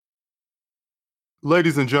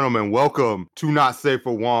Ladies and gentlemen, welcome to Not Safe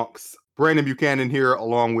for Wonks. Brandon Buchanan here,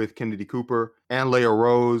 along with Kennedy Cooper and Leah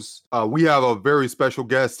Rose. We have a very special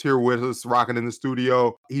guest here with us, rocking in the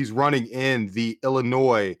studio. He's running in the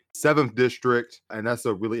Illinois 7th District, and that's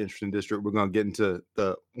a really interesting district. We're going to get into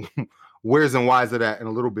the where's and why's of that in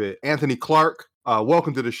a little bit. Anthony Clark,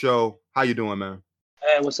 welcome to the show. How you doing, man?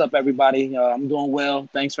 Hey, what's up, everybody? I'm doing well.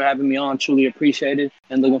 Thanks for having me on. Truly appreciate it.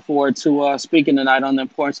 And looking forward to speaking tonight on the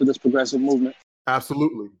importance of this progressive movement.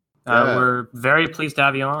 Absolutely. We're very pleased to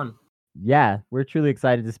have you on. Yeah, we're truly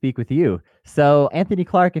excited to speak with you. So, Anthony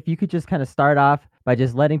Clark, if you could just kind of start off by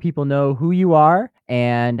just letting people know who you are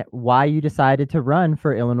and why you decided to run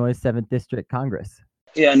for Illinois 7th District Congress.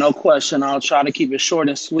 Yeah, no question. I'll try to keep it short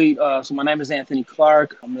and sweet. So my name is Anthony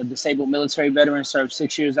Clark. I'm a disabled military veteran, served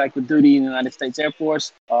 6 years active duty in the United States Air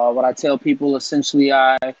Force. What I tell people, essentially,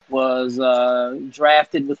 I was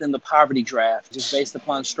drafted within the poverty draft, just based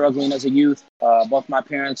upon struggling as a youth. Both my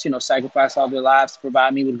parents, sacrificed all their lives to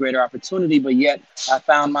provide me with greater opportunity, but yet I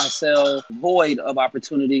found myself void of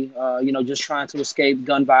opportunity, just trying to escape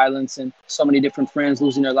gun violence and so many different friends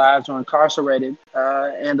losing their lives or incarcerated.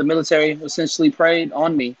 And the military essentially preyed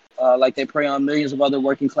on me. Like they prey on millions of other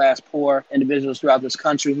working class, poor individuals throughout this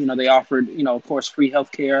country. They offered, of course, free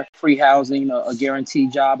healthcare, free housing, a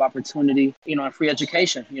guaranteed job opportunity, and free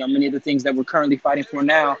education. Many of the things that we're currently fighting for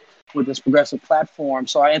now with this progressive platform.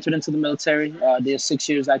 So I entered into the military, did 6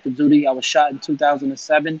 years active duty. I was shot in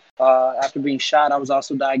 2007. After being shot, I was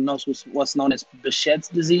also diagnosed with what's known as Behçet's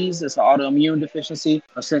disease. It's an autoimmune deficiency,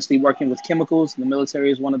 essentially working with chemicals. The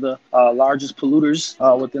military is one of the largest polluters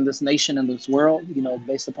within this nation and this world,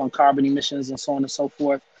 based upon carbon emissions and so on and so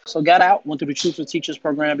forth. So got out, went through the Truth for Teachers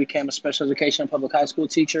program, became a special education public high school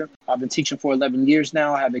teacher. I've been teaching for 11 years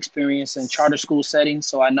now. I have experience in charter school settings,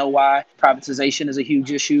 so I know why privatization is a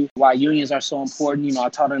huge issue, why unions are so important. I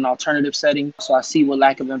taught in an alternative setting, so I see what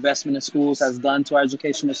lack of investment in schools has done to our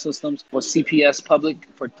educational systems. Was CPS public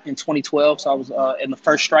in 2012, so I was in the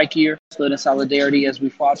first strike year, stood in solidarity as we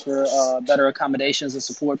fought for better accommodations and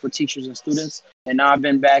support for teachers and students. And now I've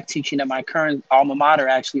been back teaching at my current alma mater,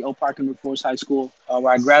 actually, Oak Park and Root Forest High School,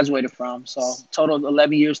 where I graduated from. So total of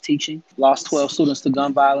 11 years teaching, lost 12 students to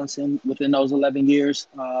gun violence within those 11 years.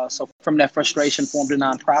 So from that frustration, formed a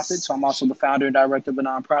nonprofit. So I'm also the founder and director of a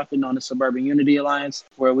nonprofit known as Suburban Unity Alliance,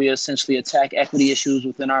 where we essentially attack equity issues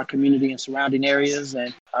within our community and surrounding areas.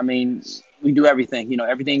 And we do everything,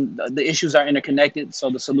 everything, the issues are interconnected. So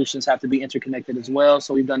the solutions have to be interconnected as well.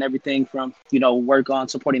 So we've done everything from, work on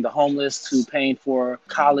supporting the homeless to paying for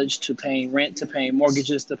college, to paying rent, to paying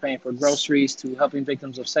mortgages, to paying for groceries, to helping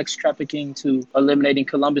victims of sex trafficking, to eliminating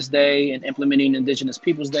Columbus Day and implementing Indigenous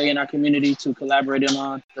Peoples Day in our community, to collaborating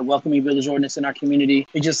on the Welcoming Village Ordinance in our community.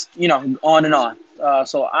 It just, on and on.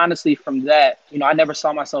 So honestly, from that, I never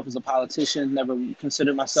saw myself as a politician, never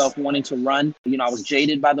considered myself wanting to run. I was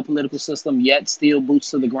jaded by the political system, yet still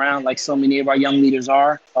boots to the ground like so many of our young leaders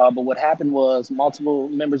are. But what happened was multiple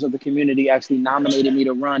members of the community actually nominated me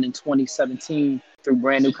to run in 2017 through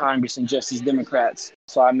Brand New Congress and Justice Democrats.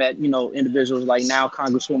 So I met, individuals like now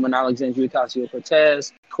Congresswoman Alexandria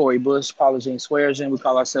Ocasio-Cortez, Cori Bush, Paula Jean Swearengin. We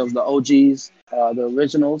call ourselves the OGs, the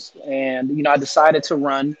originals. And, I decided to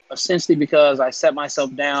run essentially because I set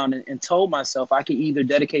myself down and told myself I could either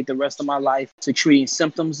dedicate the rest of my life to treating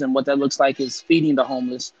symptoms, and what that looks like is feeding the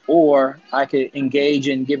homeless, or I could engage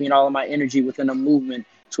in giving all of my energy within a movement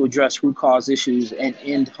to address root cause issues and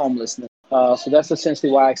end homelessness. So that's essentially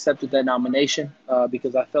why I accepted that nomination,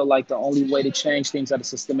 because I felt like the only way to change things at a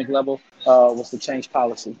systemic level was to change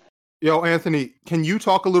policy. Yo, Anthony, can you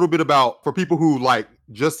talk a little bit about, for people who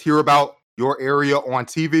just hear about your area on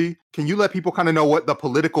TV, can you let people kind of know what the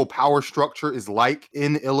political power structure is like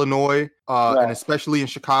in Illinois, Right. and especially in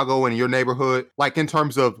Chicago and your neighborhood, like in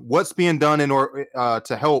terms of what's being done in order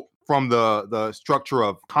to help from the structure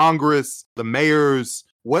of Congress, the mayors,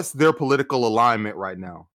 what's their political alignment right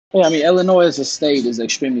now? Yeah, Illinois as a state is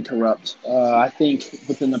extremely corrupt. I think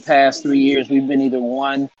within the past 3 years, we've been either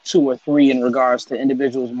 1, 2, or 3 in regards to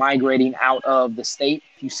individuals migrating out of the state.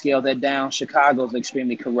 If you scale that down, Chicago is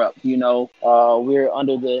extremely corrupt. We're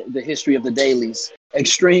under the history of the dailies.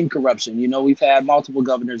 Extreme corruption. We've had multiple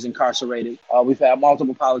governors incarcerated. We've had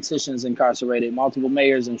multiple politicians incarcerated, multiple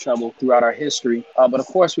mayors in trouble throughout our history. But of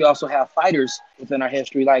course, we also have fighters within our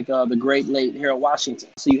history, like the great late Harold Washington.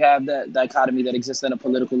 So you have that dichotomy that exists at a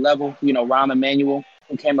political level. Rahm Emanuel,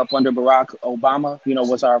 who came up under Barack Obama,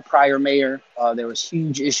 was our prior mayor. There was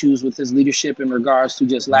huge issues with his leadership in regards to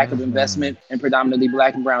just lack of investment in predominantly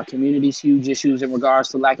Black and brown communities, huge issues in regards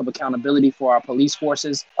to lack of accountability for our police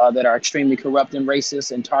forces that are extremely corrupt and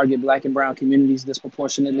racist and target Black and brown communities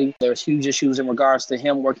disproportionately. There's huge issues in regards to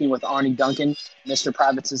him working with Arne Duncan, Mr.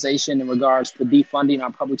 Privatization, in regards to defunding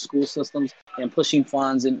our public school systems and pushing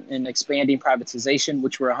funds and expanding privatization,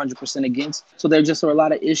 which we're 100% against. So there just are a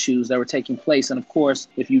lot of issues that were taking place. And of course,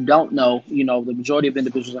 if you don't know, the majority of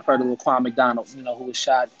individuals have heard of Laquan McDonald, who was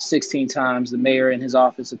shot 16 times. The mayor in his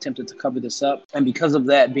office attempted to cover this up. And because of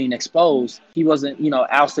that being exposed, he wasn't,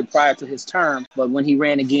 ousted prior to his term. But when he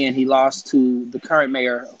ran again, he lost to the current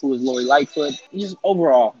mayor, who is Lori Lightfoot. Just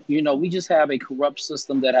overall, we just have a corrupt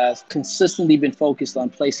system that has consistently been focused on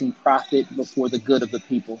placing profit before the good of the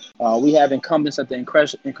people. We have incumbents at the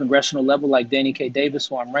congressional level like Danny K. Davis,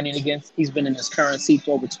 who I'm running against. He's been in his current seat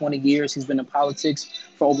for over 20 years. He's been in politics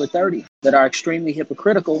for over 30, that are extremely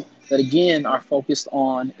hypocritical, that again are focused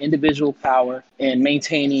on individual power and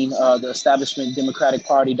maintaining the establishment Democratic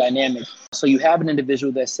Party dynamic. So you have an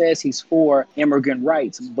individual that says he's for immigrant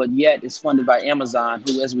rights, but yet is funded by Amazon,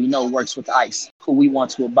 who, as we know, works with ICE, who we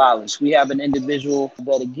want to abolish. We have an individual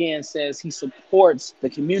that again says he supports the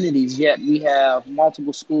communities, yet we have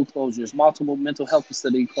multiple school closures, multiple mental health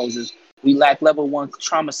facility closures. We lack level 1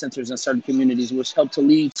 trauma centers in certain communities, which helped to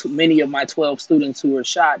lead to many of my 12 students who were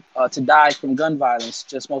shot to die from gun violence.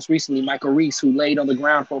 Just most recently, Michael Reese, who laid on the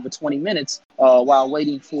ground for over 20 minutes while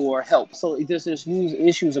waiting for help. So there's huge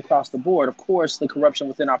issues across the board. Of course, the corruption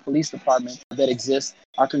within our police department that exists,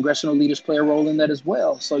 our congressional leaders play a role in that as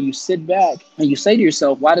well. So you sit back and you say to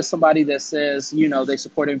yourself, why does somebody that says, they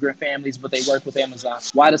support immigrant families, but they work with Amazon?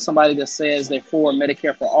 Why does somebody that says they're for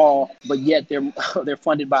Medicare for all, but yet they're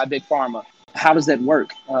funded by Big Pharma? How does that work?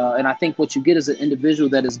 And I think what you get is an individual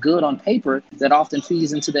that is good on paper that often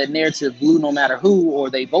feeds into that narrative, blue no matter who, or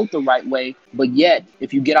they vote the right way. But yet,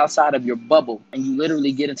 if you get outside of your bubble and you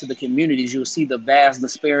literally get into the communities, you'll see the vast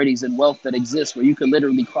disparities in wealth that exists, where you could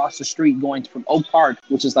literally cross the street going from Oak Park,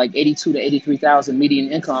 which is like 82 to 83,000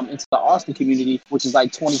 median income, into the Austin community, which is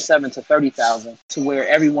like 27 to 30,000, to where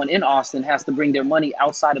everyone in Austin has to bring their money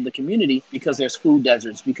outside of the community because there's food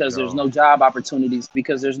deserts, because there's no job opportunities,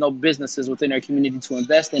 because there's no businesses within their community to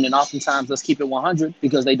invest in, and oftentimes, let's keep it 100,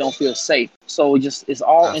 because they don't feel safe. So it's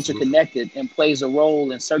all interconnected and plays a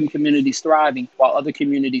role in certain communities thriving while other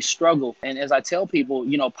communities struggle. And as I tell people,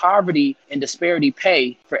 poverty and disparity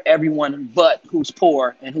pay for everyone but who's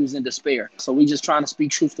poor and who's in despair. So we just trying to speak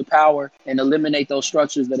truth to power and eliminate those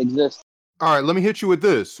structures that exist. All right, let me hit you with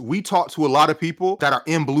this. We talk to a lot of people that are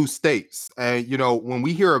in blue states. And, when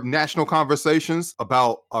we hear of national conversations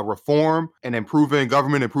about reform and improving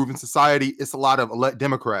government, improving society, it's a lot of elect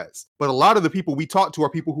Democrats. But a lot of the people we talk to are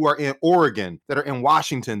people who are in Oregon, that are in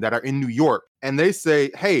Washington, that are in New York. And they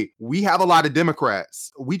say, hey, we have a lot of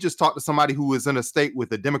Democrats. We just talked to somebody who is in a state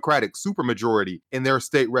with a Democratic supermajority in their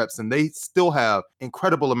state reps, and they still have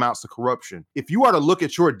incredible amounts of corruption. If you are to look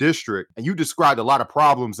at your district, and you described a lot of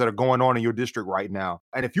problems that are going on in your district right now,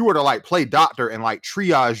 and if you were to play doctor and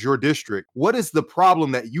triage your district, what is the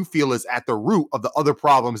problem that you feel is at the root of the other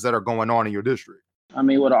problems that are going on in your district?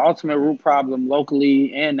 The ultimate root problem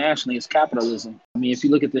locally and nationally is capitalism. If you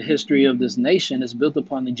look at the history of this nation, it's built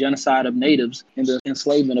upon the genocide of natives and the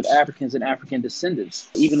enslavement of Africans and African descendants.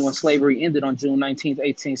 Even when slavery ended on June 19th,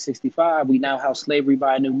 1865, we now have slavery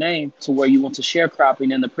by a new name, to where you went to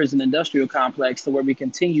sharecropping in the prison industrial complex, to where we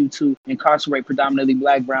continue to incarcerate predominantly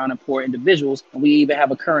Black, brown, and poor individuals. And we even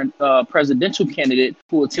have a current presidential candidate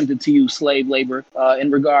who attempted to use slave labor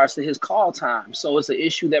in regards to his call time. So it's an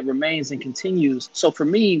issue that remains and continues. So for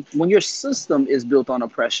me, when your system is built on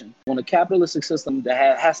oppression, when a capitalistic system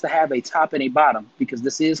that has to have a top and a bottom, because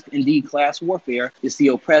this is indeed class warfare, it's the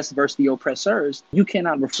oppressed versus the oppressors, you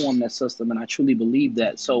cannot reform that system. And I truly believe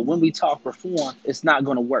that. So when we talk reform, it's not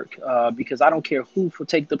going to work because I don't care who,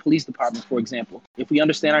 take the police department, for example. If we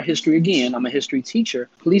understand our history again, I'm a history teacher.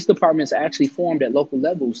 Police departments actually formed at local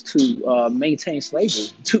levels to maintain slavery,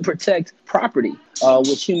 to protect property,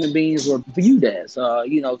 which human beings were viewed as,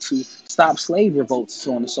 to stop slave revolts,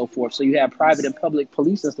 so on and so forth. So you have private and public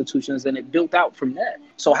police institutions, and it built out from that.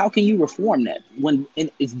 So how can you reform that when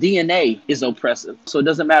its DNA is oppressive? So it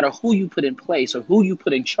doesn't matter who you put in place or who you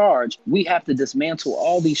put in charge. We have to dismantle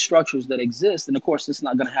all these structures that exist. And of course, it's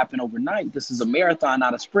not going to happen overnight. This is a marathon,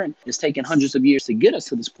 not a sprint. It's taken hundreds of years to get us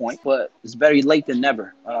to this point, but it's better late than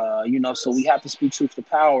never. So we have to speak truth to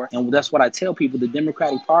power. And that's what I tell people. The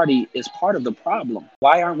Democratic Party is part of the problem.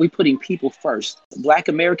 Why aren't we putting people first? Black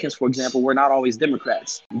Americans, for example, were not always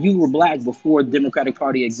Democrats. You were black before the Democratic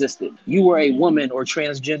Party existed. You were a woman or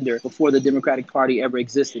transgender before the Democratic Party ever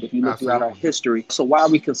existed, if you look throughout our history. So why are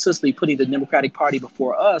we consistently putting the Democratic Party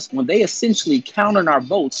before us when they essentially count on our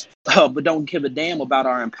votes, but don't give a damn about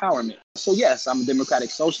our empowerment? So yes, I'm a Democratic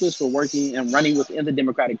Socialist. We're working and running within the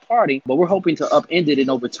Democratic Party, but we're hoping to upend it and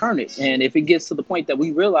overturn it. And if it gets to the point that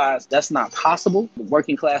we realize that's not possible, the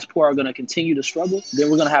working class poor are going to continue to struggle, then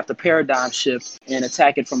we're going to have to paradigm shift and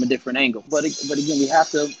attack it from a different angle. But again, we have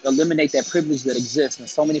to eliminate that privilege that exists. And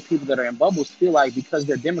so many people that are in bubbles feel like because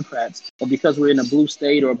they're Democrats or because we're in a blue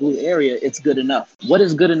state or a blue area, it's good enough. What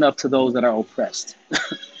is good enough to those that are oppressed?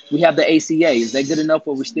 We have the ACA. Is that good enough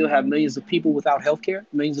where we still have millions of people without health care,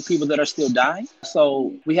 millions of people that are still dying?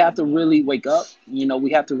 So we have to really wake up.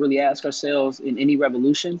 We have to really ask ourselves in any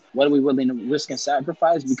revolution, what are we willing to risk and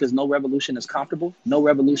sacrifice? Because no revolution is comfortable. No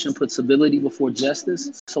revolution puts civility before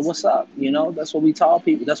justice. So what's up? That's what we tell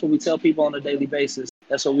people. That's what we tell people on a daily basis.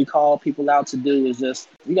 That's what we call people out to do is just,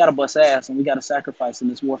 we got to bust ass and we got to sacrifice in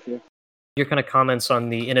this warfare. Your kind of comments on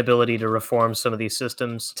the inability to reform some of these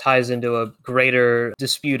systems ties into a greater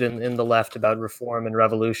dispute in the left about reform and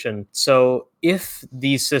revolution. So if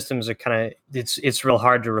these systems are it's real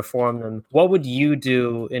hard to reform them, what would you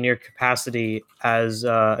do in your capacity as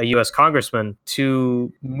a U.S. congressman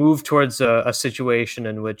to move towards a situation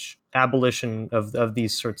in which abolition of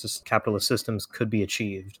these sorts of capitalist systems could be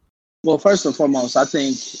achieved? Well, first and foremost, I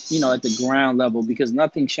think, at the ground level, because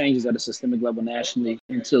nothing changes at a systemic level nationally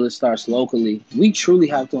until it starts locally, we truly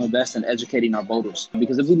have to invest in educating our voters.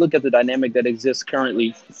 Because if we look at the dynamic that exists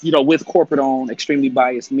currently, with corporate-owned, extremely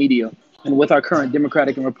biased media, and with our current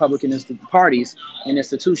Democratic and Republican parties and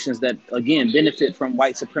institutions that, again, benefit from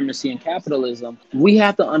white supremacy and capitalism, we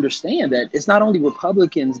have to understand that it's not only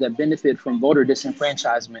Republicans that benefit from voter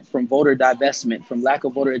disenfranchisement, from voter divestment, from lack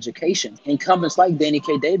of voter education. Incumbents like Danny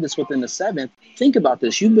K. Davis within the 7th, think about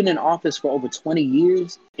this. You've been in office for over 20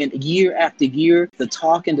 years, and year after year, the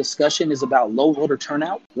talk and discussion is about low voter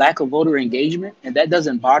turnout, lack of voter engagement, and that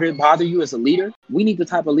doesn't bother you as a leader. We need the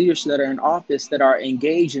type of leaders that are in office that are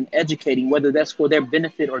engaged in educating, whether that's for their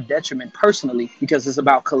benefit or detriment personally, because it's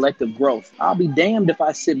about collective growth. I'll be damned if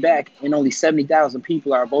I sit back and only 70,000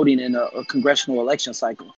 people are voting in a congressional election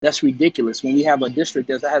cycle. That's ridiculous when we have a district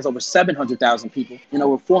that has over 700,000 people and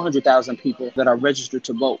over 400,000 people that are registered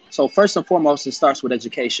to vote. So first and foremost, it starts with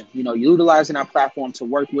education. Utilizing our platform to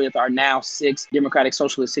work with our now 6 Democratic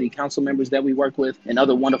Socialist City Council members that we work with and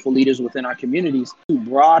other wonderful leaders within our communities to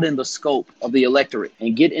broaden the scope of the electorate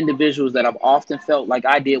and get individuals that I've often felt like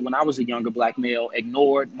I did when I was a younger black male,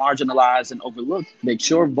 ignored, marginalized, and overlooked, that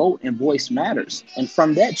your vote and voice matters. And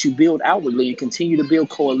from that, you build outwardly and continue to build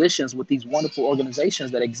coalitions with these wonderful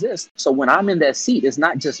organizations that exist. So when I'm in that seat, it's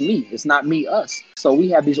not just me. It's not me, us. So we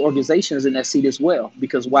have these organizations in that seat as well,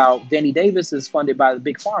 because while Danny Davis is funded by the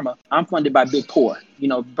big pharma, I'm funded by big poor.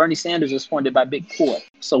 Bernie Sanders is funded by big poor.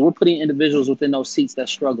 So we're putting individuals within those seats that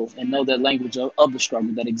struggle and know that language of the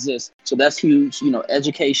struggle that exists. So that's huge,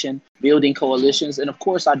 education, building coalitions, and of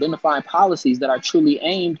course, identifying policies that are truly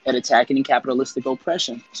aimed at attacking capitalistic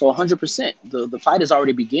oppression. So 100%, the fight has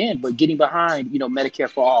already begun, but getting behind, Medicare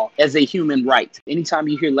for all as a human right. Anytime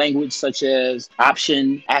you hear language such as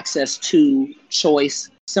option, access to, choice,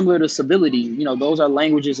 similar to civility, those are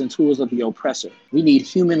languages and tools of the oppressor. We need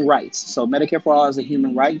human rights. So Medicare for all is a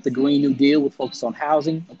human right. The Green New Deal with focus on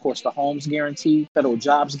housing, of course, the homes guarantee, federal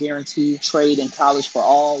jobs guarantee, trade and college for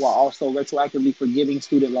all, while also retroactively forgiving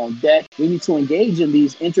student loan debt. We need to engage in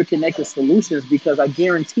these interconnected solutions because I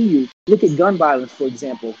guarantee you, look at gun violence, for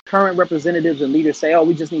example. Current representatives and leaders say,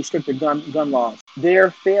 we just need stricter gun laws.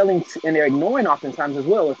 They're failing to, and they're ignoring oftentimes as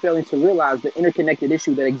well, or failing to realize the interconnected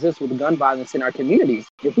issue that exists with gun violence in our communities.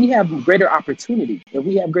 If we have greater opportunity, if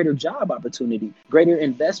we have greater job opportunity, greater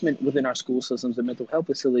investment within our school systems and mental health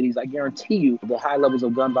facilities, I guarantee you the high levels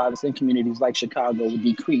of gun violence in communities like Chicago will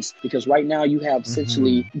decrease. Because right now you have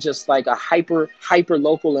essentially just like a hyper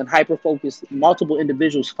local and hyper focused multiple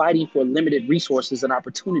individuals fighting for limited resources and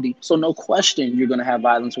opportunity. So no question you're going to have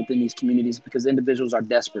violence within these communities because individuals are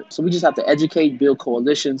desperate. So we just have to educate, build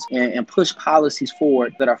coalitions, and push policies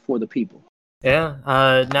forward that are for the people. Yeah.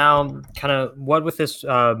 Now, kind of what with this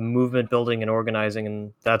movement building and organizing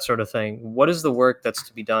and that sort of thing, what is the work that's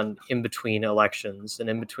to be done in between elections and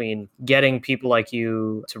in between getting people like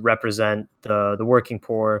you to represent the working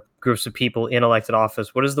poor, groups of people in elected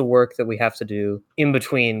office? What is the work that we have to do in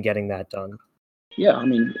between getting that done? Yeah,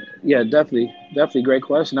 definitely. Great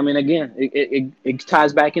question. Again, it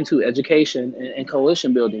ties back into education and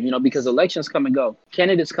coalition building, because elections come and go.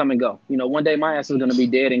 Candidates come and go. One day my ass is going to be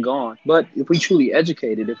dead and gone. But if we truly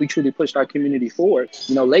educated, if we truly pushed our community forward,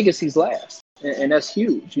 legacies last. And that's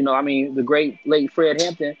huge. I mean, the great late Fred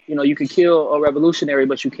Hampton, you can kill a revolutionary,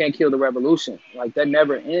 but you can't kill the revolution. Like, that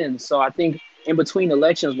never ends. So I think in between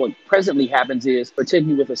elections, what presently happens is,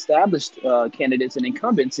 particularly with established candidates and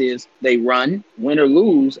incumbents, is they run, win or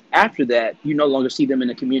lose. After that, you no longer see them in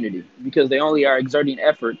the community because they only are exerting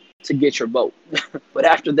effort to get your vote. But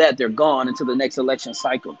after that, they're gone until the next election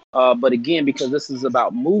cycle. But again, because this is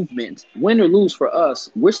about movement, win or lose for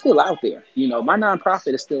us, we're still out there. My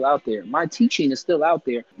nonprofit is still out there. My teaching is still out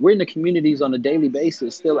there. We're in the communities on a daily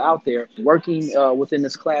basis, still out there, working within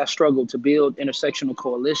this class struggle to build intersectional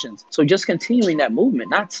coalitions. So just continuing that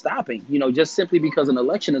movement, not stopping, just simply because an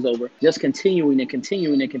election is over, just continuing and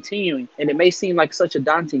continuing and continuing. And it may seem like such a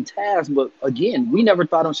daunting task, but again, we never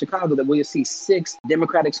thought in Chicago that we would see 6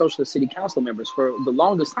 Democratic Socialist city council members. For the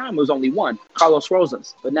longest time, it was only 1, Carlos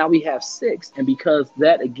Rosas. But now we have 6. And because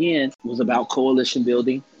that, again, was about coalition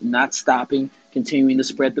building, not stopping, continuing to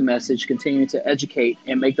spread the message, continuing to educate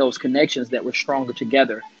and make those connections that we're stronger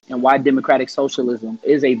together, and why democratic socialism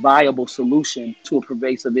is a viable solution to a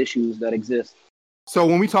pervasive issues that exist. So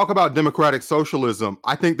when we talk about democratic socialism,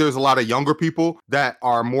 I think there's a lot of younger people that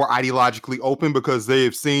are more ideologically open because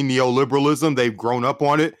they've seen neoliberalism, they've grown up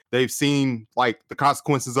on it, they've seen like the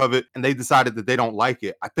consequences of it, and they decided that they don't like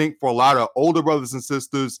it. I think for a lot of older brothers and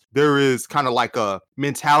sisters, there is kind of like a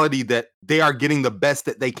mentality that they are getting the best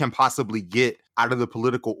that they can possibly get out of the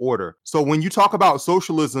political order. So when you talk about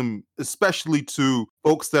socialism, especially to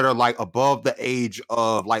folks that are like above the age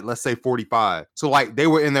of like, let's say 45. So like they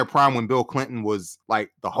were in their prime when Bill Clinton was like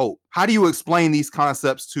the hope. How do you explain these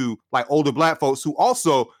concepts to like older Black folks who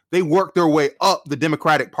also, they work their way up the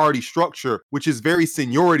Democratic Party structure, which is very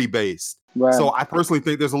seniority based? Right. So I personally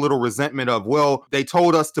think there's a little resentment of, well, they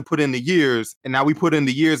told us to put in the years and now we put in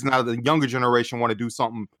the years and now the younger generation want to do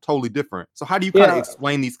something totally different. So how do you kind of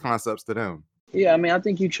explain these concepts to them? Yeah, I mean, I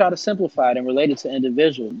think you try to simplify it and relate it to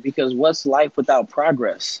individual, because what's life without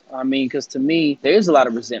progress? I mean, because to me, there is a lot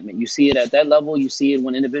of resentment. You see it at that level. You see it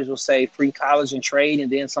when individuals say free college and trade, and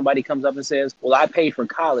then somebody comes up and says, well, I paid for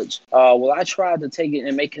college. Well, I tried to take it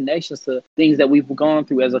and make connections to things that we've gone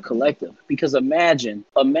through as a collective. Because imagine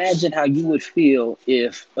how you would feel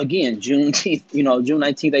if, again, June 19th,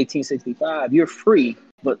 1865, you're free.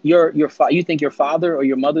 But you think your father or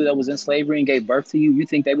your mother that was in slavery and gave birth to you, you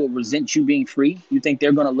think they will resent you being free? You think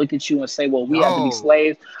they're going to look at you and say, well, we have to be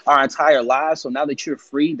slaves our entire lives, so now that you're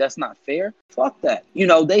free, that's not fair? Fuck that.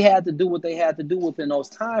 They had to do what they had to do within those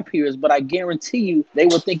time periods, but I guarantee you they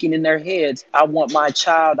were thinking in their heads, I want my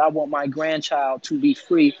child, I want my grandchild to be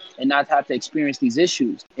free and not have to experience these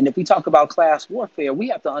issues. And if we talk about class warfare, we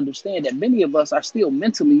have to understand that many of us are still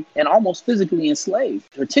mentally and almost physically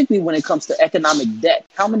enslaved, particularly when it comes to economic debt.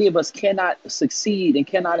 How many of us cannot succeed and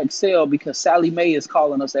cannot excel because Sally Mae is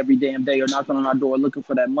calling us every damn day or knocking on our door looking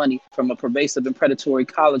for that money from a pervasive and predatory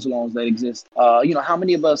college loans that exist? How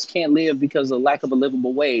many of us can't live because of lack of a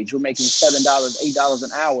livable wage? We're making $7, $8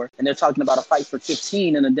 an hour, and they're talking about a fight for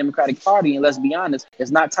 15 in the Democratic Party. And let's be honest,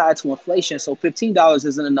 it's not tied to inflation. So $15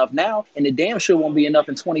 isn't enough now, and it damn sure won't be enough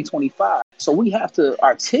in 2025. So we have to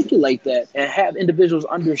articulate that and have individuals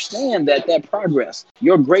understand that progress.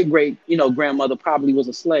 Your grandmother probably was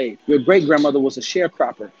a slave. Your great-grandmother was a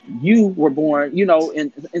sharecropper. You were born,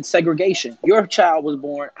 in segregation. Your child was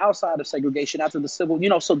born outside of segregation after the civil,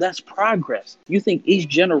 so that's progress. You think each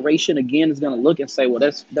generation again is going to look and say, well,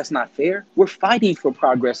 that's not fair? We're fighting for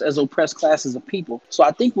progress as oppressed classes of people. So I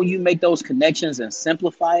think when you make those connections and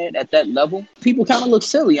simplify it at that level, people kind of look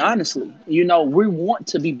silly, honestly. We want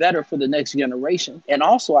to be better for the next generation. And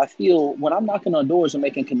also I feel when I'm knocking on doors and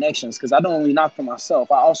making connections, because I don't only knock for myself,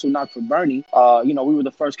 I also knock for Bernie. We were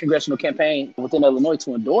the first congressional campaign within Illinois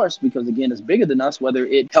to endorse, because again, it's bigger than us, whether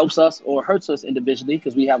it helps us or hurts us individually,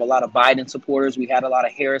 because we have a lot of Biden supporters, we had a lot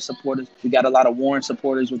of Harris supporters, we got a lot of Warren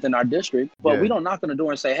supporters within our district, but we don't knock on the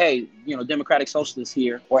door and say, hey, Democratic Socialists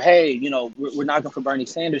here, or hey, we're knocking for Bernie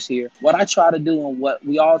Sanders here. What I try to do and what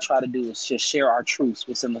we all try to do is just share our truths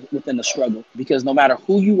within the struggle, because no matter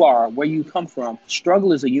who you are, where you come from,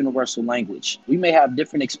 struggle is a universal language. We may have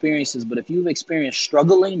different experiences, but if you've experienced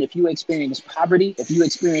struggling, if you experience poverty, if you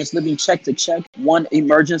experience living check to check, one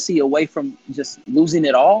emergency away from just losing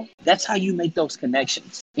it all, that's how you make those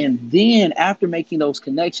connections. And then after making those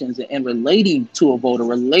connections and relating to a voter,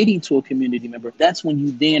 relating to a community member, that's when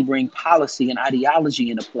you then bring policy and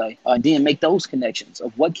ideology into play. Then make those connections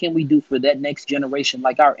of what can we do for that next generation,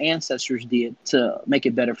 like our ancestors did, to make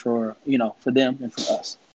it better for them and for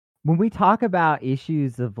us. When we talk about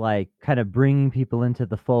issues of like kind of bringing people into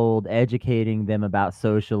the fold, educating them about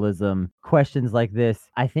socialism, questions like this,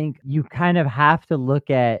 I think you kind of have to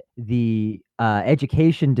look at the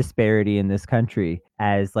education disparity in this country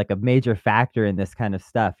as like a major factor in this kind of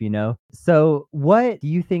stuff, you know? So what do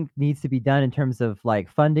you think needs to be done in terms of like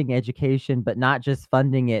funding education, but not just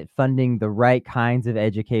funding it, funding the right kinds of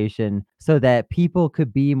education so that people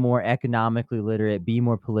could be more economically literate, be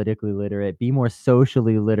more politically literate, be more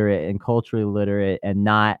socially literate and culturally literate, and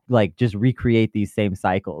not like just recreate these same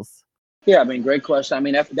cycles? Yeah, I mean, great question. I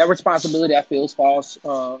mean, that responsibility I feel falls,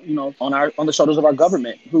 on the shoulders of our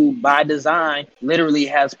government, who by design literally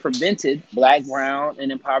has prevented Black, brown,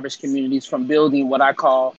 and impoverished communities from building what I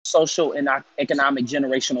call social and economic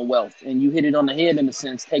generational wealth. And you hit it on the head in a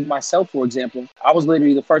sense. Take myself, for example. I was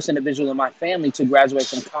literally the first individual in my family to graduate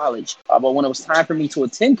from college. But when it was time for me to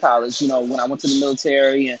attend college, when I went to the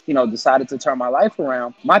military and, decided to turn my life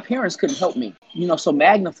around, my parents couldn't help me. So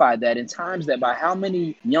magnify that in times that by how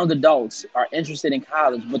many young adults are interested in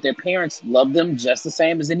college, but their parents love them just the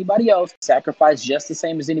same as anybody else, sacrifice just the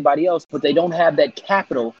same as anybody else, but they don't have that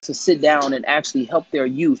capital to sit down and actually help their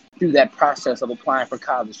youth through that process of applying for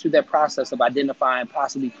college, through that process of identifying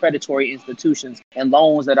possibly predatory institutions and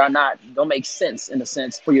loans that don't make sense in a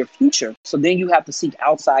sense for your future. So then you have to seek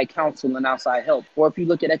outside counsel and outside help. Or if you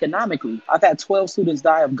look at economically, I've had 12 students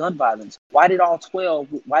die of gun violence. Why did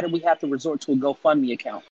we have to resort to a GoFundMe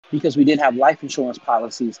account? Because we didn't have life insurance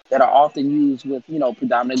policies that are often used with,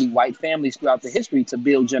 predominantly white families throughout the history to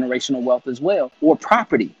build generational wealth as well, or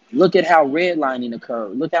property. Look at how redlining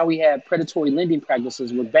occurred. Look how we had predatory lending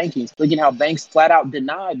practices with banking. Look at how banks flat out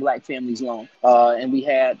denied Black families loans. And we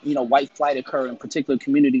had, white flight occur in particular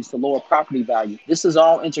communities to lower property value. This is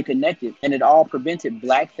all interconnected, and it all prevented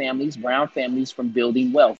Black families, brown families from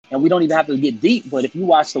building wealth. And we don't even have to get deep, but if you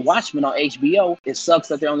watch The Watchmen on HBO, it sucks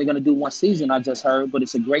that they're only going to do one season, I just heard, but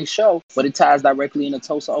it's a great show. But it ties directly into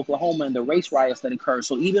Tulsa, Oklahoma, and the race riots that occurred.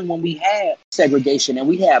 So even when we had segregation and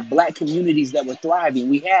we had Black communities that were thriving,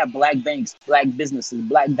 we had Black banks, Black businesses,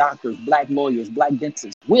 Black doctors, Black lawyers, Black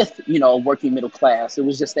dentists with, working middle class. It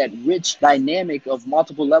was just that rich dynamic of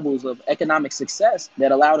multiple levels of economic success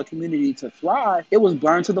that allowed a community to thrive. It was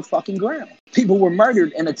burned to the fucking ground. People were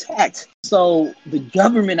murdered and attacked. So the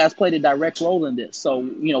government has played a direct role in this. So,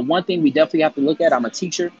 one thing we definitely have to look at, I'm a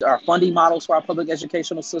teacher, our funding models for our public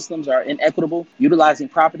educational systems are inequitable. Utilizing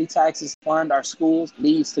property taxes to fund our schools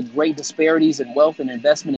leads to great disparities in wealth and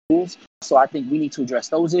investment in schools. So I think we need to address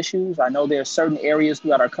those issues. I know there are certain areas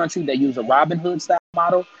throughout our country that use a Robin Hood style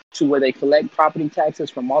model to where they collect property taxes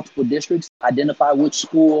from multiple districts, identify which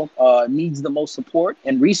school needs the most support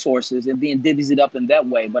and resources, and then divvies it up in that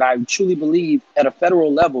way. But I truly believe at a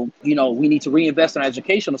federal level, we need to reinvest in our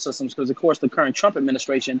educational systems because, of course, the current Trump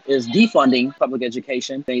administration is defunding public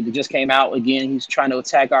education. They just came out again. He's trying to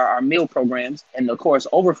attack our meal programs and, of course,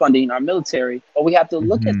 overfunding our military. But we have to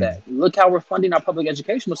look at that. Look how we're funding our public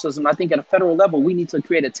educational system. I think at a federal level, we need to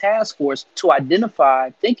create a task force to identify,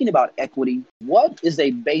 thinking about equity, what is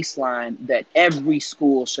a baseline that every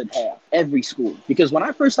school should have, every school. Because when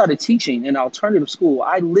I first started teaching in alternative school,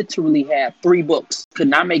 I literally had 3 books, could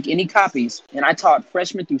not make any copies. And I taught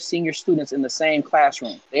freshmen through senior students in the same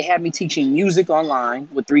classroom. They had me teaching music online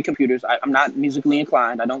with 3 computers. I'm not musically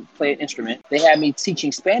inclined. I don't play an instrument. They had me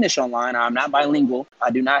teaching Spanish online. I'm not bilingual.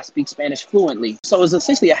 I do not speak Spanish fluently. So it was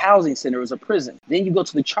essentially a housing center. It was a prison. Then you go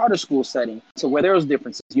to the charter school setting. So where there was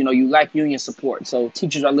differences, you lack union support. So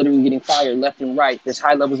teachers are literally getting fired left and right. There's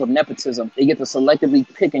high levels of nepotism. They get to selectively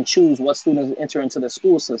pick and choose what students enter into the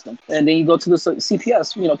school system. And then you go to the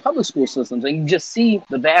CPS, public school systems, and you just see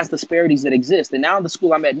the vast disparities that exist. And now in the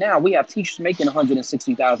school I'm at now, we have teachers making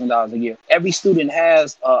 $160,000 a year. Every student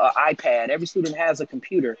has an iPad. Every student has a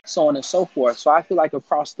computer, so on and so forth. So I feel like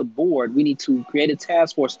across the board, we need to create a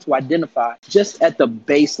task force to identify just at the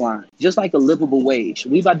baseline, just like a livable wage.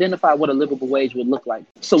 We've identified what a livable wage would look like.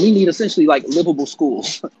 So we need essentially like livable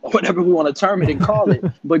schools, or whatever we want to term it and call it,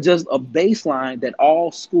 but just a baseline that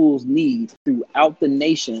all schools need throughout the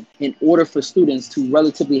nation in order for students to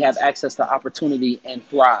relatively have access to opportunity and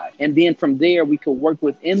thrive. And then from there, we could work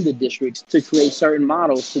within the districts to create certain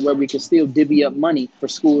models to where we can still divvy up money for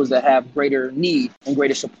schools that have greater need and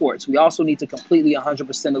greater supports. We also need to completely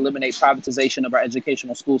 100% eliminate privatization of our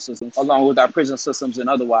educational school systems, along with our prison systems and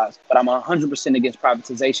otherwise. But I'm 100% against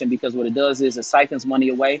privatization because what it does is it siphons money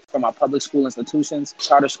away from our public school institutions.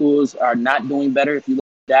 Charter schools are not doing better. If you look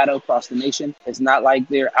at data across the nation, it's not like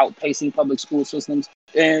they're outpacing public school systems.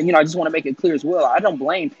 And, I just want to make it clear as well. I don't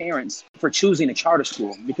blame parents for choosing a charter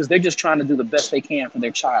school because they're just trying to do the best they can for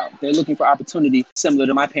their child. They're looking for opportunity similar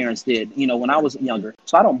to my parents did, when I was younger.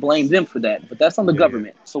 So I don't blame them for that, but that's on the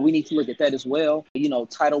government. So we need to look at that as well.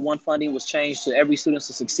 Title I funding was changed to Every Students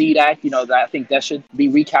to Succeed Act. I think that should be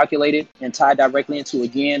recalculated and tied directly into,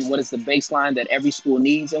 again, what is the baseline that every school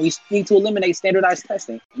needs. And we need to eliminate standardized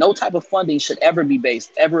testing. No type of funding should ever be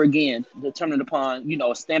based, ever again, determined upon,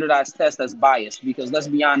 a standardized test that's biased. Because let's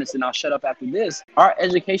be honest, and I'll shut up after this, our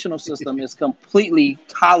educational system is completely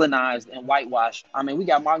colonized and whitewashed. I mean, we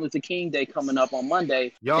got Martin Luther King Day coming up on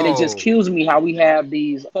Monday, and it just kills me how we have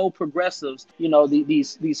these faux progressives,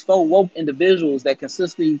 these faux woke individuals that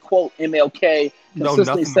consistently quote MLK,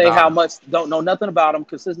 consistently say how much, don't know nothing about him,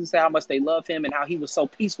 consistently say how much they love him and how he was so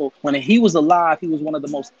peaceful. When he was alive, he was one of the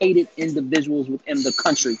most hated individuals within the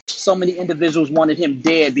country. So many individuals wanted him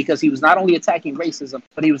dead because he was not only attacking racism,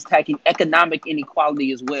 but he was attacking economic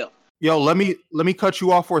inequality as well. Yo, let me cut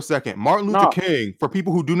you off for a second. Martin Luther King, for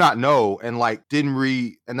people who do not know and didn't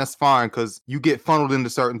read, and that's fine because you get funneled into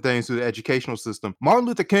certain things through the educational system. Martin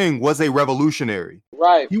Luther King was a revolutionary.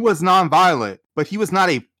 Right. He was nonviolent, but he was not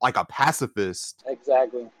a pacifist.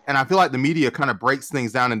 Exactly. And I feel like the media kind of breaks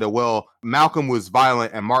things down into, well, Malcolm was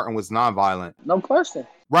violent and Martin was nonviolent. No question.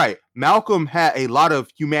 Right. Malcolm had a lot of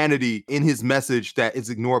humanity in his message that is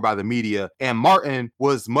ignored by the media. And Martin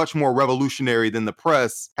was much more revolutionary than the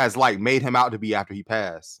press has made him out to be after he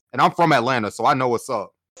passed. And I'm from Atlanta, so I know what's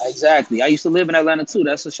up. Exactly. I used to live in Atlanta too.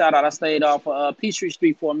 That's a shout out. I stayed off Peachtree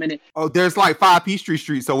Street for a minute. Oh, there's 5 Peachtree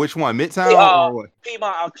Street. So which one? Midtown or what?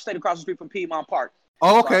 Piedmont. I stayed across the street from Piedmont Park.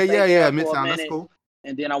 Oh, okay. So yeah. Midtown. That's cool.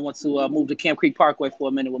 And then I went to move to Camp Creek Parkway for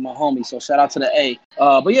a minute with my homie. So shout out to the A.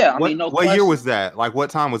 But yeah, what year was that? What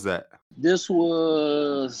time was that? This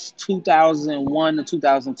was 2001 to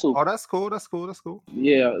 2002. Oh, that's cool.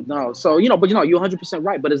 Yeah, no. So, but you're 100%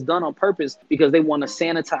 right. But it's done on purpose because they want to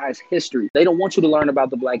sanitize history. They don't want you to learn about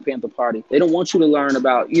the Black Panther Party. They don't want you to learn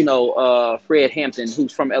about, Fred Hampton,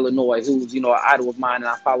 who's from Illinois, who's, an idol of mine, and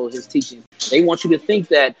I follow his teaching. They want you to think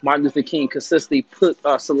that Martin Luther King consistently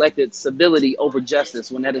selected civility over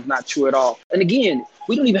justice when that is not true at all. And again,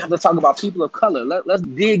 we don't even have to talk about people of color. Let's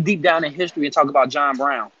dig deep down in history and talk about John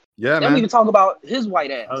Brown. Yeah, they don't even talk about his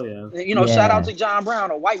white ass. Oh, yeah. Shout out to John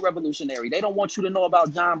Brown, a white revolutionary. They don't want you to know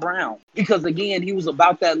about John Brown because, again, he was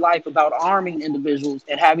about that life, about arming individuals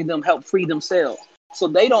and having them help free themselves. So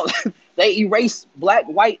they erase black,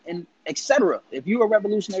 white, and etc. If you're a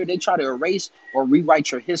revolutionary, they try to erase or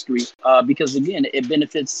rewrite your history because, again, it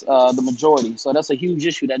benefits the majority. So that's a huge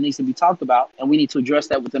issue that needs to be talked about. And we need to address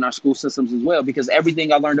that within our school systems as well, because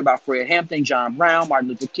everything I learned about Fred Hampton, John Brown, Martin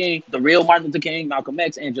Luther King, the real Martin Luther King, Malcolm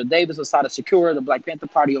X, Angela Davis, Assata Shakur, the Black Panther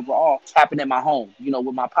Party overall happened in my home,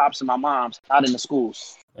 with my pops and my moms out in the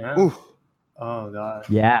schools. Yeah. Oof. Oh, God.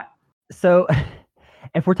 Yeah. So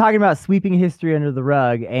if we're talking about sweeping history under the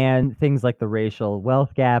rug and things like the racial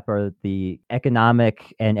wealth gap or the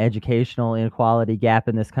economic and educational inequality gap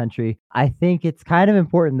in this country, I think it's kind of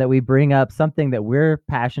important that we bring up something that we're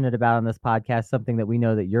passionate about on this podcast, something that we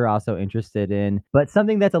know that you're also interested in, but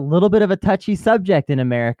something that's a little bit of a touchy subject in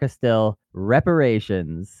America still,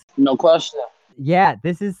 reparations. No question. Yeah,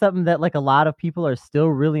 this is something that a lot of people are still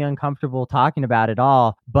really uncomfortable talking about at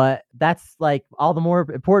all, but that's all the more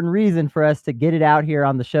important reason for us to get it out here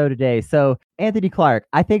on the show today. So Anthony Clark,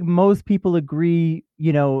 I think most people agree,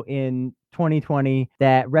 in 2020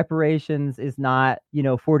 that reparations is not,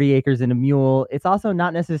 40 acres and a mule. It's also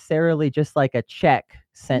not necessarily just a check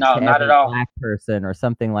sent to every Black person or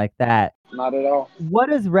something like that. Not at all. What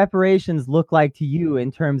does reparations look like to you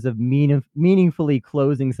in terms of meaningfully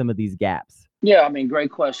closing some of these gaps? Yeah,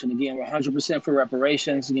 great question. Again, we're 100% for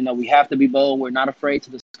reparations. We have to be bold. We're not afraid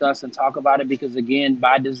to discuss and talk about it because, again,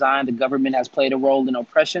 by design, the government has played a role in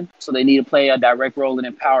oppression. So they need to play a direct role in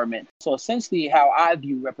empowerment. So essentially how I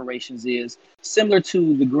view reparations is similar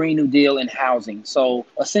to the Green New Deal in housing. So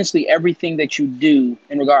essentially everything that you do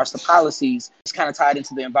in regards to policies is kind of tied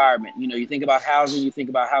into the environment. You think about housing, you think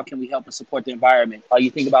about how can we help and support the environment.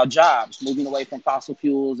 You think about jobs, moving away from fossil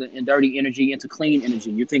fuels and dirty energy into clean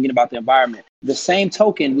energy. You're thinking about the environment. The same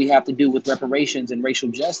token we have to do with reparations and racial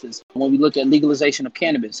justice. When we look at legalization of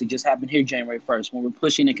cannabis, it just happened here January 1st. When we're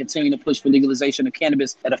pushing and continuing to push for legalization of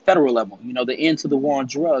cannabis at a federal level, the end to the war on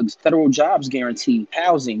drugs, federal jobs guarantee,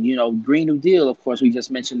 housing, Green New Deal, of course, we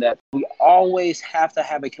just mentioned that. We always have to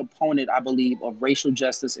have a component, I believe, of racial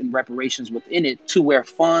justice and reparations within it to where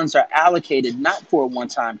funds are allocated not for a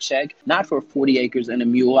one-time check, not for 40 acres and a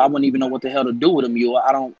mule. I wouldn't even know what the hell to do with a mule.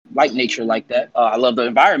 I don't like nature like that. I love the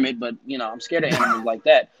environment, but, I'm scared scared of animals like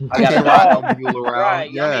that. I I got a can't ride no dog. mule around. Right. I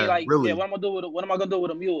mean, Yeah, like, really. yeah, what am I gonna do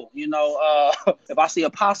with a mule? You know, if I see a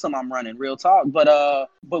possum, I'm running, real talk.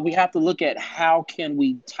 But we have to look at how can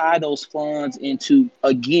we tie those funds into,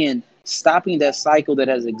 again, stopping that cycle that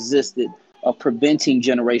has existed of preventing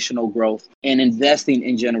generational growth and investing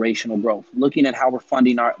in generational growth, looking at how we're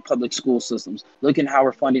funding our public school systems, looking at how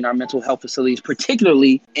we're funding our mental health facilities,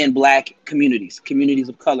 particularly in Black communities, communities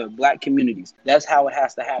of color, Black communities. That's how it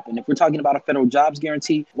has to happen. If we're talking about a federal jobs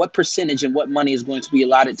guarantee, what percentage and what money is going to be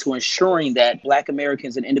allotted to ensuring that Black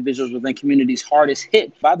Americans and individuals within communities hardest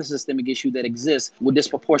hit by the systemic issue that exists will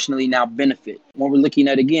disproportionately now benefit? When we're looking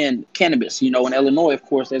at, again, cannabis, in Illinois, of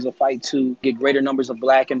course, there's a fight to get greater numbers of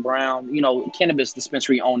Black and brown, cannabis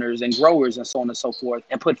dispensary owners and growers and so on and so forth,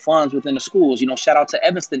 and put funds within the schools. Shout out to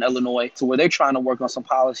Evanston, Illinois, to where they're trying to work on some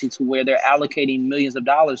policy to where they're allocating millions of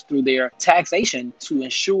dollars through their taxation to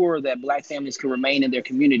ensure that Black families can remain in their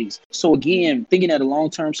communities. So again, thinking at a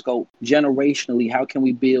long-term scope, generationally, how can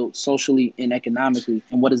we build socially and economically,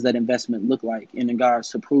 and what does that investment look like in regards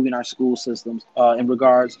to improving our school systems, in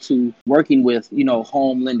regards to working with,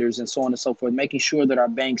 home lenders and so on and so forth, making sure that our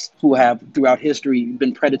banks, who have throughout history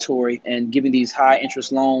been predatory and giving these high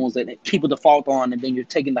interest loans that people default on, and then you're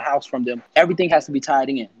taking the house from them. Everything has to be tied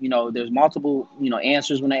in. There's multiple,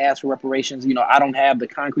 answers when they ask for reparations. I don't have the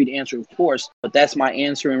concrete answer, of course, but that's my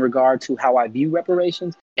answer in regard to how I view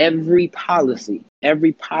reparations. Every policy,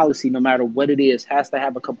 no matter what it is, has to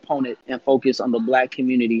have a component and focus on the Black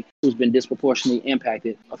community who's been disproportionately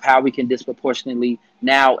impacted, of how we can disproportionately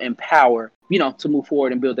now empower, to move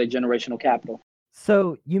forward and build that generational capital.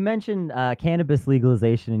 So you mentioned cannabis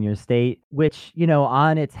legalization in your state, which,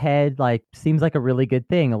 on its head, seems like a really good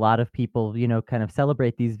thing. A lot of people, kind of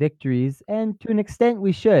celebrate these victories, and to an extent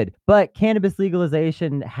we should. But cannabis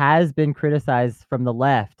legalization has been criticized from the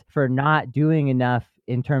left for not doing enough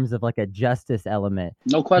in terms of a justice element.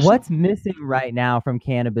 No question. What's missing right now from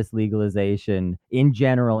cannabis legalization in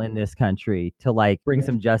general in this country to bring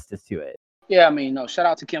some justice to it? Yeah, shout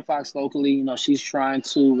out to Kim Foxx locally. She's trying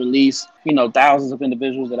to release, thousands of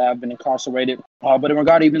individuals that have been incarcerated. But in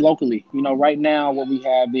regard to even locally, right now what we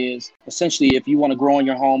have is essentially, if you want to grow in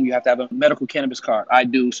your home, you have to have a medical cannabis card. I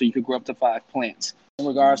do, so you could grow up to 5 plants. In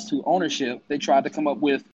regards to ownership, they tried to come up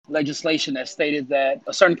with legislation that stated that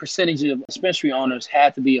a certain percentage of dispensary owners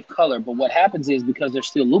had to be of color. But what happens is, because there's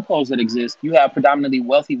still loopholes that exist, you have predominantly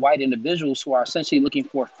wealthy white individuals who are essentially looking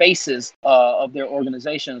for faces of their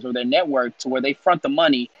organizations or their network, to where they front the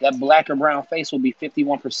money. That Black or brown face will be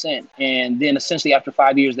 51%. And then essentially after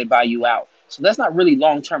 5 years, they buy you out. So that's not really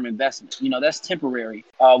long-term investment. That's temporary.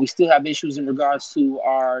 We still have issues in regards to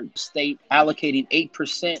our state allocating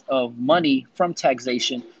 8% of money from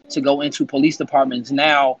taxation to go into police departments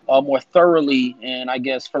now, more thoroughly and I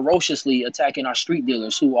guess ferociously attacking our street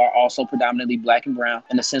dealers, who are also predominantly Black and brown,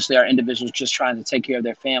 and essentially our individuals just trying to take care of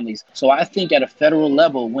their families. So I think at a federal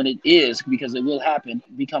level, when it is, because it will happen,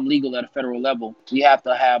 become legal at a federal level, we have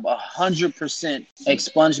to have 100%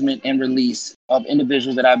 expungement and release of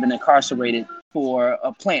individuals that have been incarcerated for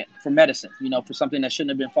a plant, for medicine, for something that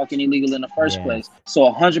shouldn't have been fucking illegal in the first place. So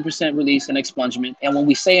 100% release and expungement. And when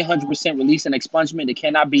we say 100% release and expungement, it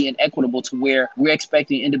cannot be inequitable to where we're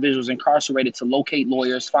expecting individuals incarcerated to locate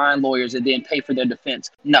lawyers, find lawyers, and then pay for their defense.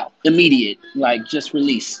 No, immediate, just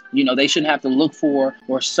release. They shouldn't have to look for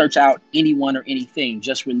or search out anyone or anything.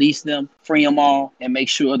 Just release them, free them all, and make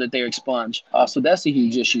sure that they're expunged. So that's a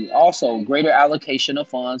huge issue. Also, greater allocation of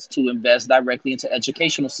funds to invest directly into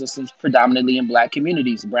educational systems, predominantly in Black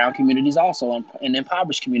communities, brown communities also, and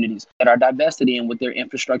impoverished communities that are divested in with their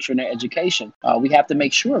infrastructure and their education. We have to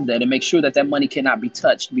make sure of that and make sure that that money cannot be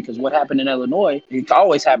touched, because what happened in Illinois, it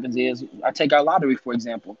always happens is, I take our lottery, for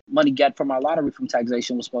example. Money got from our lottery from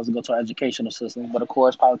taxation was supposed to go to our educational system. But of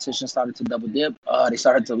course, politicians started to double dip. They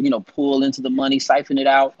started to, pull into the money, siphon it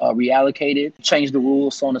out, reallocate it, change the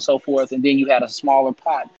rules, so on and so forth. And then you had a smaller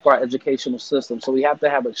pot for our educational system. So we have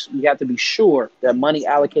to be sure that money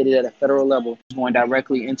allocated at a federal level is going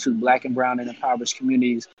directly into Black and brown and impoverished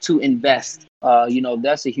communities to invest.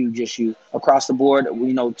 That's a huge issue across the board.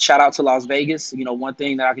 Shout out to Las Vegas. One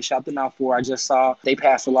thing that I can shout them out for, I just saw they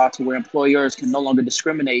passed a law to where employers can no longer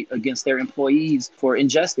discriminate against their employees for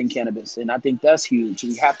ingesting cannabis. And I think that's huge.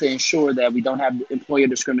 We have to ensure that we don't have employer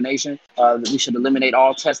discrimination. That we should eliminate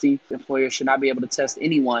all testing. Employers should not be able to test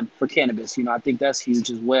anyone for cannabis. I think that's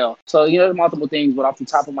huge as well. So, there's multiple things, but off the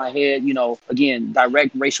top of my head, again,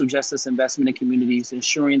 direct racial justice investment in communities,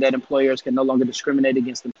 ensuring that employers can no longer discriminate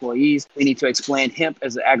against employees. We need to expand hemp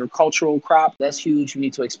as an agricultural crop. That's huge. We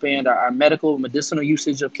need to expand our medicinal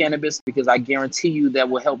usage of cannabis, because I guarantee you that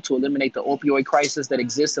will help to eliminate the opioid crisis that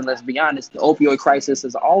exists. And let's be honest, the opioid crisis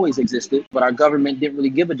has always existed, but our government didn't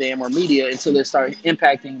really give a damn, or media, until it started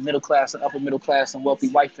impacting middle class and upper middle class and wealthy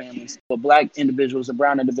white families. But black individuals and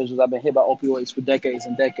brown individuals have been hit by opioids for decades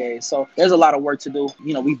and decades. So there's a lot of work to do.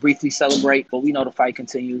 We briefly celebrate, but we know the fight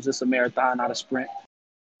continues. It's a marathon, not a sprint.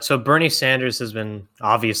 So Bernie Sanders has been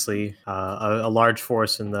obviously a large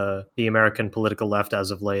force in the American political left as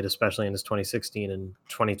of late, especially in his 2016 and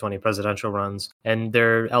 2020 presidential runs. And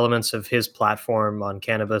there are elements of his platform on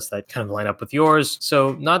cannabis that kind of line up with yours.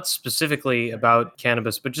 So not specifically about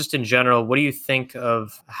cannabis, but just in general, what do you think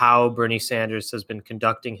of how Bernie Sanders has been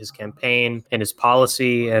conducting his campaign and his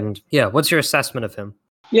policy? And yeah, what's your assessment of him?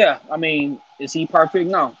 Yeah, I mean, is he perfect?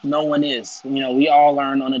 No, no one is. We all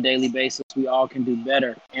learn on a daily basis. We all can do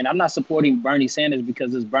better. And I'm not supporting Bernie Sanders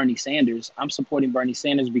because it's Bernie Sanders. I'm supporting Bernie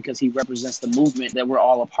Sanders because he represents the movement that we're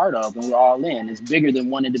all a part of and we're all in. It's bigger than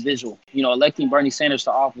one individual. Electing Bernie Sanders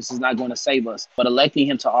to office is not going to save us, but electing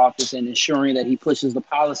him to office and ensuring that he pushes the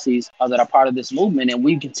policies that are part of this movement, and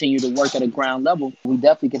we continue to work at a ground level, we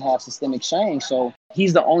definitely can have systemic change. So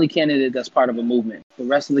he's the only candidate that's part of a movement. The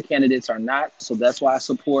rest of the candidates are not. So that's why I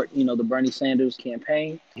support, the Bernie Sanders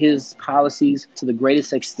campaign. His policies, to the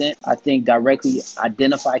greatest extent, I think directly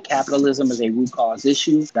identify capitalism as a root cause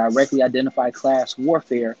issue, directly identify class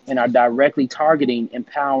warfare, and are directly targeting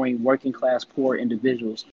empowering working class poor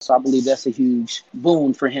individuals. So I believe that's a huge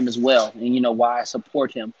boon for him as well. And why I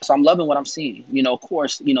support him. So I'm loving what I'm seeing. Of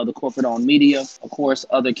course, the corporate owned media, of course,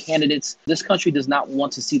 other candidates. This country does not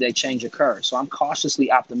want to see that change occur. So I'm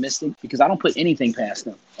cautiously optimistic because I don't put anything past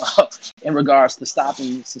them in regards to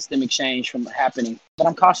stopping systemic change from happening. But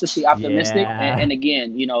I'm cautiously optimistic. Yeah. And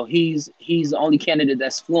again, he's the only candidate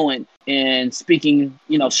that's fluent in speaking,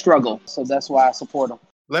 struggle. So that's why I support him.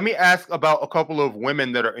 Let me ask about a couple of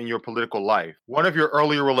women that are in your political life. One of your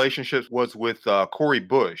earlier relationships was with Cori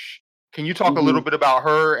Bush. Can you talk a little bit about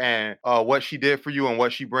her and what she did for you and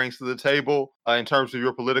what she brings to the table in terms of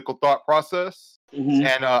your political thought process?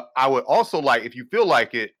 And I would also like, if you feel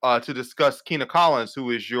like it, to discuss Kina Collins,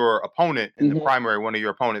 who is your opponent in the primary, one of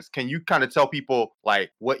your opponents. Can you kind of tell people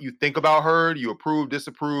like what you think about her? Do you approve,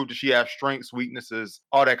 disapprove? Does she have strengths, weaknesses,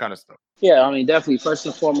 all that kind of stuff? Yeah, I mean, definitely. First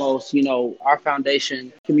and foremost, our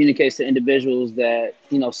foundation communicates to individuals that,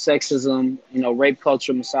 sexism, rape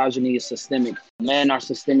culture, misogyny is systemic. Men are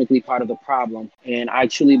systemically part of the problem. And I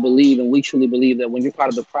truly believe, and we truly believe, that when you're part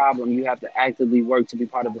of the problem, you have to actively work to be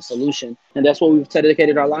part of the solution. And that's what we've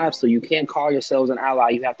dedicated our lives to. You can't call yourselves an ally.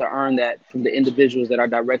 You have to earn that from the individuals that are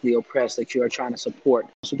directly oppressed that you are trying to support.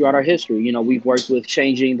 So throughout our history, we've worked with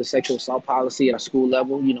changing the sexual assault policy at a school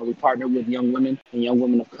level. We partnered with young women and young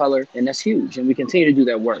women of color, and that's huge. And we continue to do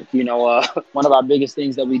that work. One of our biggest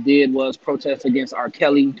things that we did was protest against R.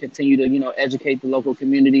 Kelly, continue to, educate the local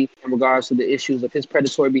community in regards to the issues of his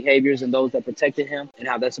predatory behaviors and those that protected him and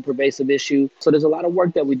how that's a pervasive issue. So there's a lot of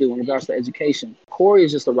work that we do in regards to education. Cori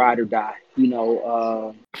is just a ride or die.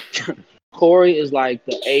 Cori is like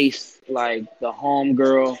the ace, like the home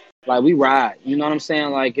girl. Like we ride, you know what I'm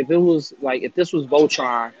saying? Like if this was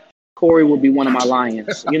Voltron, Cori would be one of my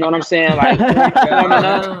lions. You know what I'm saying?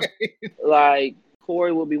 Like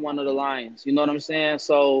Cori will be one of the lions. You know what I'm saying?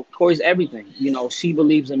 So Cori's everything. She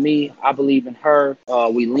believes in me. I believe in her.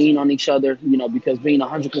 We lean on each other, because being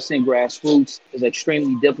 100% grassroots is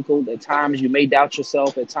extremely difficult. At times you may doubt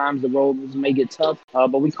yourself. At times the roads may get tough.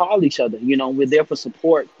 But we call each other. We're there for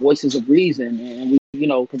support, voices of reason, and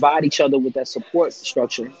we provide each other with that support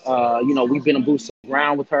structure. We've been in boots on the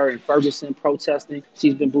ground with her in Ferguson protesting.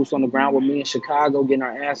 She's been boots on the ground with me in Chicago, getting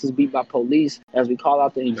our asses beat by police as we call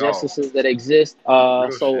out the injustices that exist. I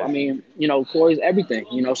mean, Cori's everything.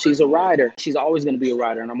 She's a rider. She's always going to be a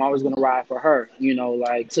rider, and I'm always going to ride for her,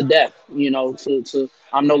 to death,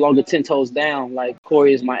 I'm no longer 10 toes down. Like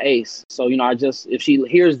Cori is my ace. So, if she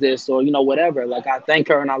hears this or, whatever, like I thank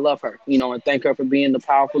her and I love her, and thank her for being the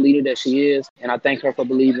powerful leader that she is. And I thank her for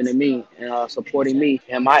believing in me and supporting me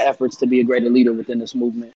and my efforts to be a greater leader within this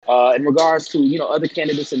movement. In regards to, other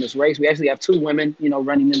candidates in this race, we actually have 2 women,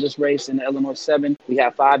 running in this race in the Illinois 7. We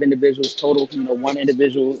have 5 individuals total. One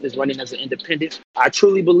individual is running as an independent. I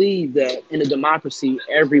truly believe that in a democracy,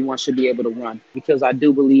 everyone should be able to run, because I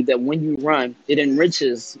do believe that when you run, it enriches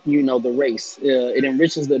the race. It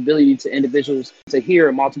enriches the ability to individuals to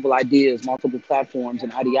hear multiple ideas, multiple platforms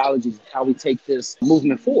and ideologies, how we take this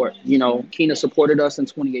movement forward. Kina supported us in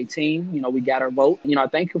 2018. We got her vote. I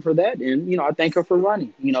thank her for that. And, I thank her for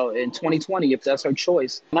running, in 2020, if that's her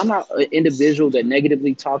choice. And I'm not an individual that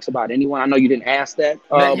negatively talks about anyone. I know you didn't ask that.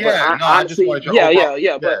 I just wanted your overall.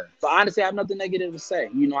 Yeah. But honestly, I have nothing negative to say.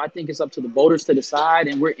 I think it's up to the voters to decide,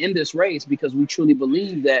 and we're in this race because we truly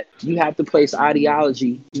believe that you have to place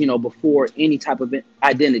ideology, before any type of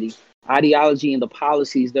identity. Ideology and the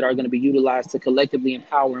policies that are going to be utilized to collectively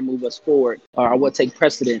empower and move us forward are what take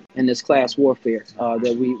precedent in this class warfare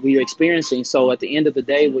that we are experiencing. So at the end of the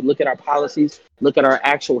day, we look at our policies, look at our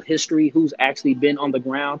actual history, who's actually been on the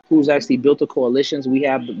ground, who's actually built the coalitions. We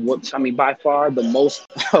have, by far the most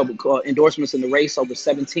endorsements in the race, over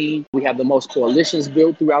 17. We have the most coalitions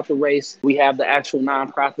built throughout the race. We have the actual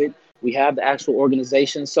nonprofit. We have the actual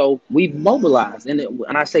organization. So we've mobilized.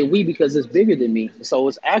 And I say we because it's bigger than me. So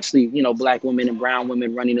it's actually, Black women and brown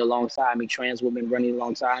women running alongside me, trans women running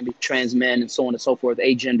alongside me, trans men and so on and so forth,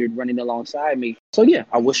 agendered running alongside me. So yeah,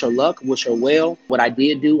 I wish her luck, wish her well. What I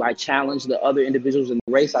did do, I challenged the other individuals in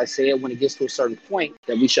the race. I said when it gets to a certain point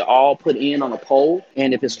that we should all put in on a poll.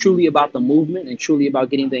 And if it's truly about the movement and truly about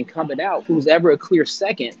getting the incumbent out, who's ever a clear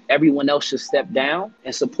second, everyone else should step down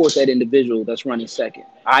and support that individual that's running second.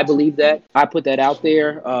 I believe that. I put that out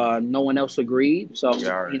there. No one else agreed. So,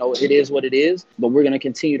 it is what it is. But we're going to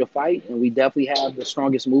continue to fight. And we definitely have the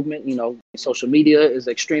strongest movement. Social media is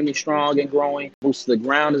extremely strong and growing. Boots to the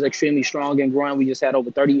ground is extremely strong and growing. We just had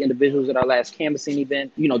over 30 individuals at our last canvassing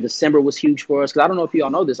event. December was huge for us. Because I don't know if you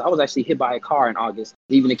all know this. I was actually hit by a car in August,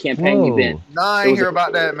 even a campaign event. Nah, I ain't hear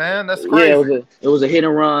about that, man. That's crazy. Yeah, it was a hit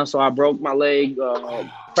and run. So I broke my leg,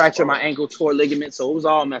 fractured my ankle, tore ligaments. So it was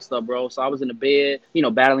all messed up, bro. So I was in the bed,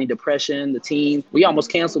 battling depression. The team, we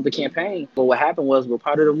almost canceled the campaign. But what happened was we're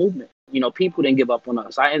part of the movement. People didn't give up on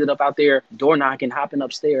us. I ended up out there door knocking, hopping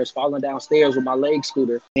upstairs, falling downstairs with my leg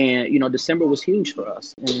scooter. And, December was huge for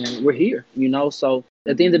us. And we're here, So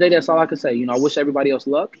at the end of the day, that's all I can say. I wish everybody else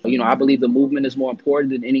luck. I believe the movement is more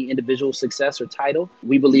important than any individual success or title.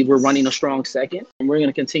 We believe we're running a strong second, and we're going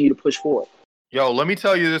to continue to push forward. Yo, let me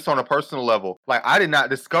tell you this on a personal level. Like, I did not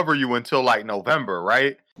discover you until like November,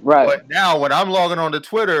 right? Right. But now when I'm logging on to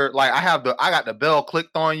Twitter, like I got the bell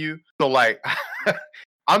clicked on you. So like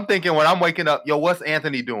I'm thinking when I'm waking up, yo, what's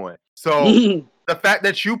Anthony doing? So the fact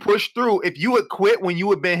that you pushed through, if you had quit when you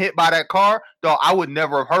had been hit by that car, though, I would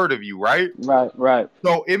never have heard of you, right? Right.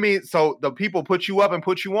 So so the people put you up and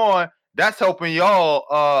put you on, that's helping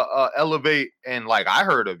y'all elevate, and like I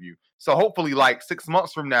heard of you. So hopefully like 6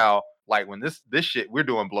 months from now, like when this shit we're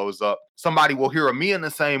doing blows up, somebody will hear of me in the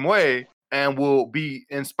same way and will be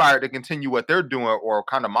inspired to continue what they're doing or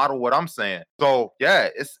kind of model what I'm saying. So yeah,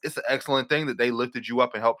 it's an excellent thing that they lifted you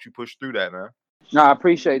up and helped you push through that, man. No, I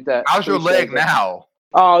appreciate that. How's your leg now?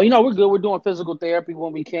 Oh, we're good. We're doing physical therapy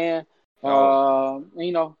when we can.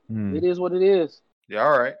 It is what it is. Yeah,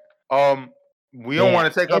 all right. We don't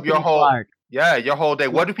want to take up your whole day.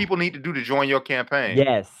 What do people need to do to join your campaign?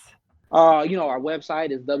 Yes. Our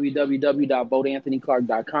website is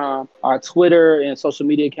www.voteanthonyclark.com. Our Twitter and social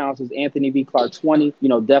media accounts is Anthony V. Clark 20.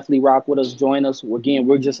 Definitely rock with us, join us. Again,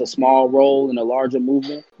 we're just a small role in a larger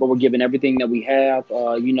movement, but we're giving everything that we have.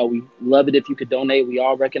 We love it if you could donate. We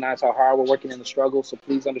all recognize how hard we're working in the struggle, so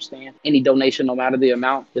please understand any donation, no matter the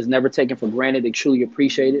amount, is never taken for granted. They truly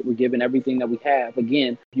appreciate it. We're giving everything that we have.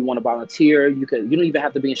 Again, if you want to volunteer, you don't even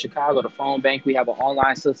have to be in Chicago. The phone bank, we have an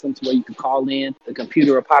online system to where you can call in. The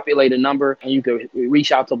computer will populate a number and you can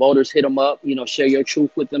reach out to voters, hit them up, share your truth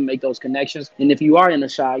with them, make those connections. And if you are in the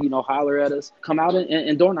shy, holler at us, come out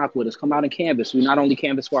and door knock with us, come out and canvas. We not only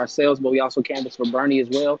canvas for ourselves, but we also canvas for Bernie as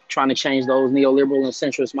well, trying to change those neoliberal and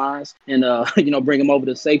centrist minds and, bring them over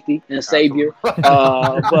to safety and savior.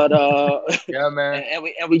 Yeah, man.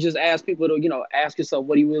 And we just ask people to, ask yourself,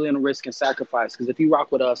 what are you willing to risk and sacrifice? Because if you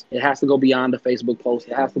rock with us, it has to go beyond the Facebook post.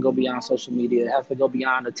 It has to go beyond social media. It has to go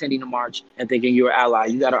beyond attending the march and thinking you're an ally.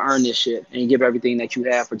 You got to earn this shit and give everything that you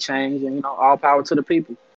have for change, and all power to the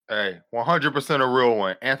people. Hey, 100% a real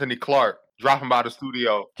one. Anthony Clark dropping by the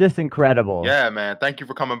studio. Just incredible. Yeah, man. Thank you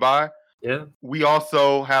for coming by. Yeah. We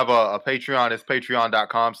also have a Patreon. It's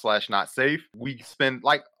patreon.com/notsafe. We spend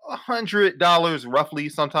like $100 roughly,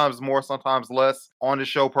 sometimes more, sometimes less, on the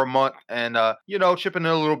show per month. And chipping in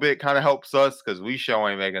a little bit kind of helps us because we show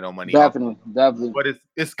ain't making no money. Definitely. But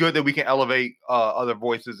it's good that we can elevate other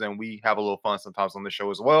voices, and we have a little fun sometimes on the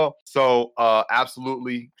show as well. So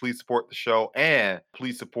absolutely, please support the show, and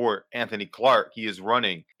please support Anthony Clark. He is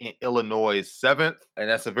running in Illinois 7th, and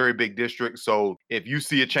that's a very big district. So if you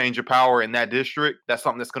see a change of power in that district, that's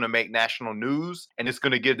something that's going to make national news, and it's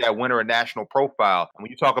going to give that winner a national profile. And when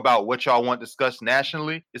you talk about what y'all want discussed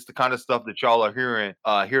nationally, it's the kind of stuff that y'all are hearing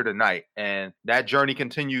here tonight, and that journey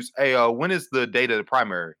continues. Hey, when is the date of the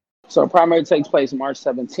primary? So primary takes place March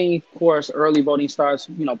 17th. Of course, early voting starts,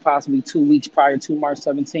 possibly 2 weeks prior to March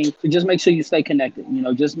 17th. So just make sure you stay connected.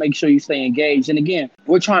 Just make sure you stay engaged. And again,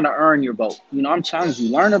 we're trying to earn your vote. I'm challenging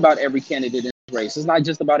you. Learn about every candidate in this race. It's not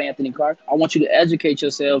just about Anthony Clark. I want you to educate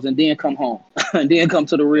yourselves and then come home and then come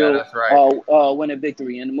to the real that's right. winning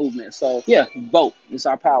victory in the movement. So yeah, vote. It's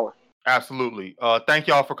our power. Absolutely. Thank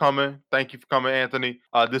y'all for coming. Thank you for coming, Anthony.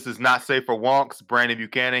 This is Not Safe for Wonks. Brandon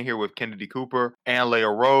Buchanan here with Kennedy Cooper and Leah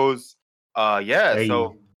Rose. Hey.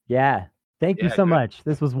 So Yeah. Thank you so good. much.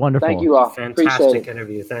 This was wonderful. Thank you all. Fantastic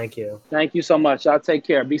interview. Thank you. Thank you so much. Y'all take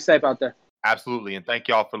care. Be safe out there. Absolutely. And thank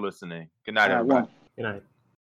y'all for listening. Good night, everybody. Good night.